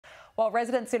Well,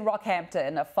 residents in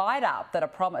Rockhampton are fired up that a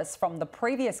promise from the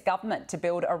previous government to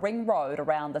build a ring road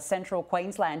around the central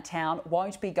Queensland town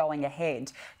won't be going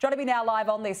ahead. Joining me now live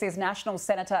on this is National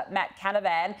Senator Matt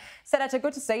Canavan. Senator,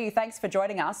 good to see you. Thanks for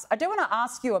joining us. I do want to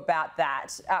ask you about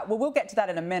that. We'll get to that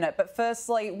in a minute. But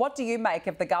firstly, what do you make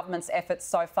of the government's efforts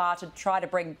so far to try to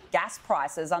bring gas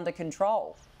prices under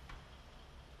control?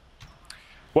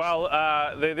 Well,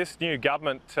 this new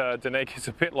government, Danique, is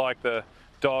a bit like the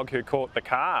dog who caught the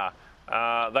car.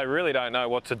 They really don't know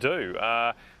what to do.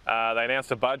 They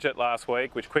announced a budget last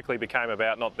week, which quickly became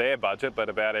about not their budget, but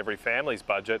about every family's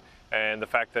budget, and the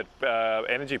fact that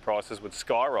energy prices would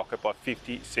skyrocket by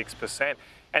 56%.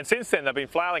 And since then, they've been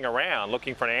flailing around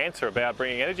looking for an answer about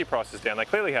bringing energy prices down. They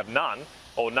clearly have none,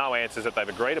 or no answers that they've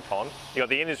agreed upon. You've got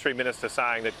the industry minister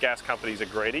saying that gas companies are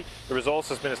greedy. The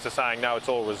resources minister saying, no, it's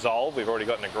all resolved. We've already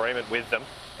got an agreement with them.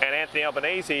 And Anthony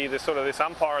Albanese, there's sort of this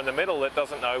umpire in the middle that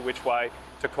doesn't know which way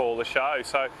to call the show.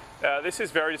 So this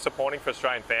is very disappointing for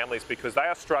Australian families because they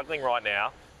are struggling right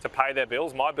now to pay their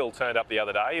bills. My bill turned up the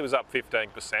other day. It was up 15%.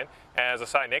 And as I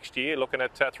say, next year, looking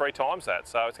at 3 times that.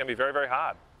 So it's going to be very, very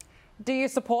hard. Do you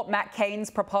support Matt Keane's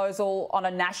proposal on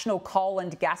a national coal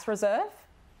and gas reserve?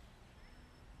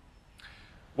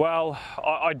 Well,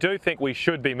 I do think we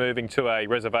should be moving to a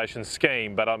reservation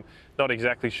scheme, but I'm not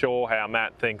exactly sure how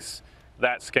Matt thinks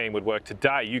that scheme would work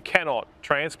today. You cannot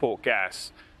transport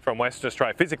gas from Western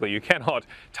Australia. Physically, you cannot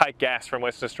take gas from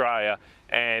Western Australia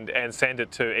and send it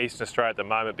to Eastern Australia at the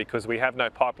moment because we have no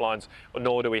pipelines,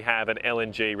 nor do we have an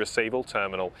LNG receival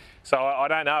terminal. So I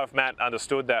don't know if Matt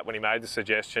understood that when he made the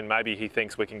suggestion. Maybe he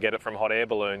thinks we can get it from hot air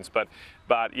balloons, but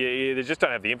they just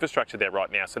don't have the infrastructure there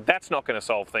right now. So that's not going to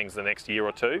solve things the next year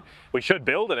or two. We should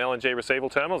build an LNG receival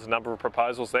terminal. There's a number of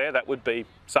proposals there. That would be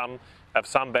have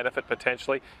some benefit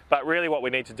potentially. But really what we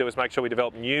need to do is make sure we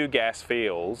develop new gas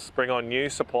fields, bring on new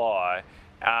supply,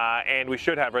 and we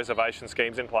should have reservation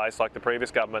schemes in place like the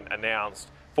previous government announced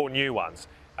for new ones.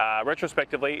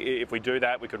 Retrospectively, if we do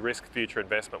that, we could risk future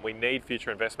investment. We need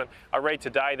future investment. I read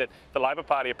today that the Labor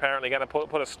Party apparently going to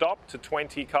put a stop to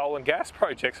 20 coal and gas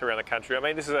projects around the country. I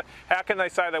mean, how can they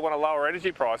say they want to lower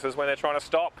energy prices when they're trying to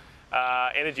stop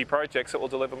energy projects that will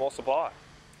deliver more supply?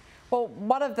 Well,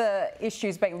 one of the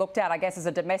issues being looked at, I guess, is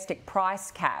a domestic price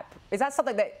cap. Is that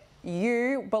something that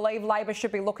you believe Labor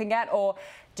should be looking at, or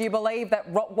do you believe that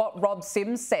what Rob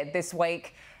Sims said this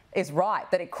week is right,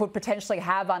 that it could potentially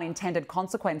have unintended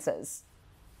consequences?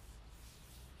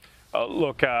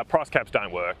 Look, price caps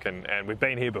don't work, and we've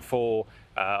been here before.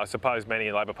 I suppose many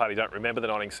in the Labor Party don't remember the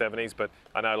 1970s, but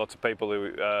I know lots of people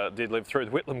who did live through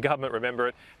the Whitlam government remember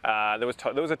it.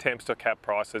 There was attempts to cap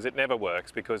prices. It never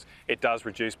works because it does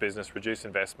reduce business, reduce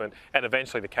investment, and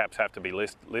eventually the caps have to be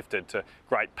lifted to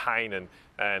great pain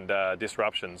and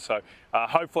disruption. So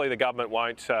hopefully the government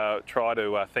won't try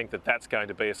to think that that's going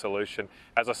to be a solution.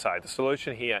 As I say, the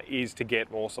solution here is to get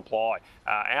more supply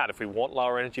out. If we want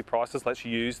lower energy prices, let's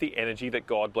use the energy that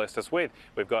God blessed us with.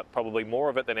 We've got probably more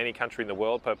of it than any country in the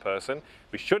world per person.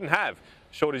 We shouldn't have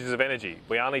shortages of energy.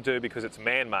 We only do because it's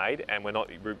man-made and we're not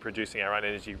producing our own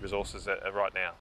energy resources right now.